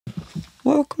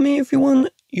Welcome everyone,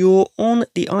 you're on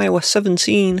the iOS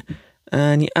 17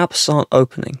 and your apps aren't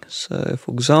opening. So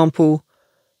for example,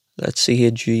 let's see here,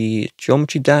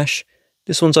 Geometry Dash,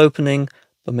 this one's opening,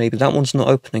 but maybe that one's not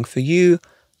opening for you,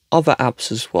 other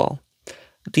apps as well.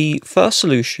 The first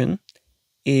solution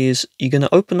is you're going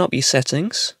to open up your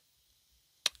settings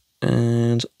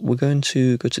and we're going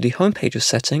to go to the home page of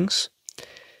settings,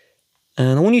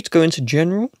 and I want you to go into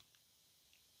General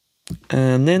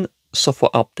and then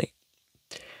Software Update.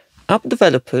 App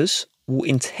developers will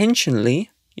intentionally,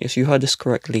 yes, you heard this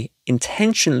correctly,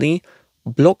 intentionally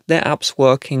block their apps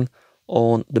working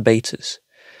on the betas.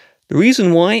 The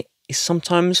reason why is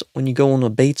sometimes when you go on a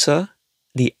beta,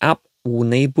 the app will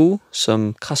enable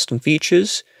some custom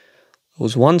features. There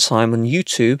was one time on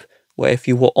YouTube where if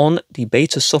you were on the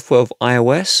beta software of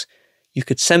iOS, you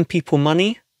could send people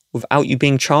money without you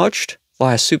being charged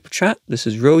via Super Chat. This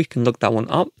is real, you can look that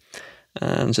one up.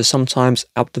 And so sometimes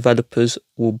app developers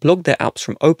will block their apps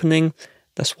from opening.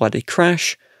 That's why they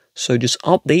crash. So just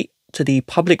update to the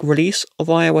public release of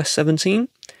iOS 17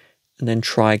 and then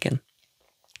try again.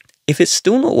 If it's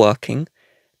still not working,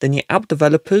 then your app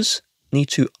developers need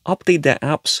to update their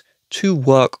apps to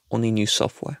work on the new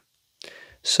software.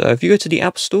 So if you go to the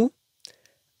App Store,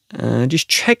 just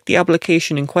check the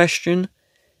application in question,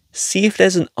 see if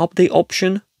there's an update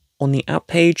option on the app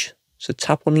page. So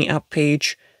tap on the app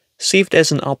page, see if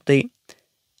there's an update.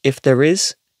 If there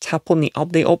is, tap on the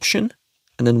update option,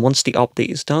 and then once the update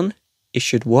is done, it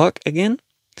should work again.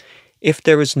 If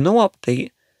there is no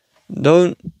update,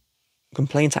 don't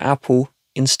complain to Apple.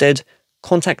 Instead,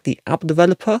 contact the app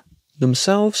developer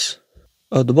themselves.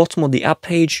 At the bottom of the app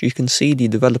page, you can see the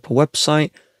developer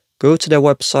website. Go to their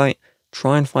website,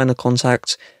 try and find a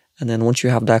contact, and then once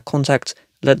you have that contact,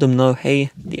 let them know,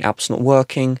 hey, the app's not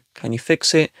working, can you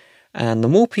fix it? And the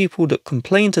more people that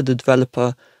complain to the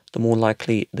developer, the more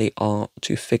likely they are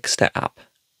to fix their app.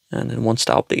 And then once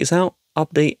the update is out,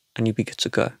 update and you'll be good to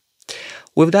go.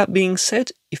 With that being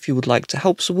said, if you would like to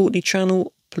help support the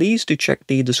channel, please do check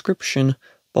the description.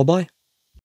 Bye bye.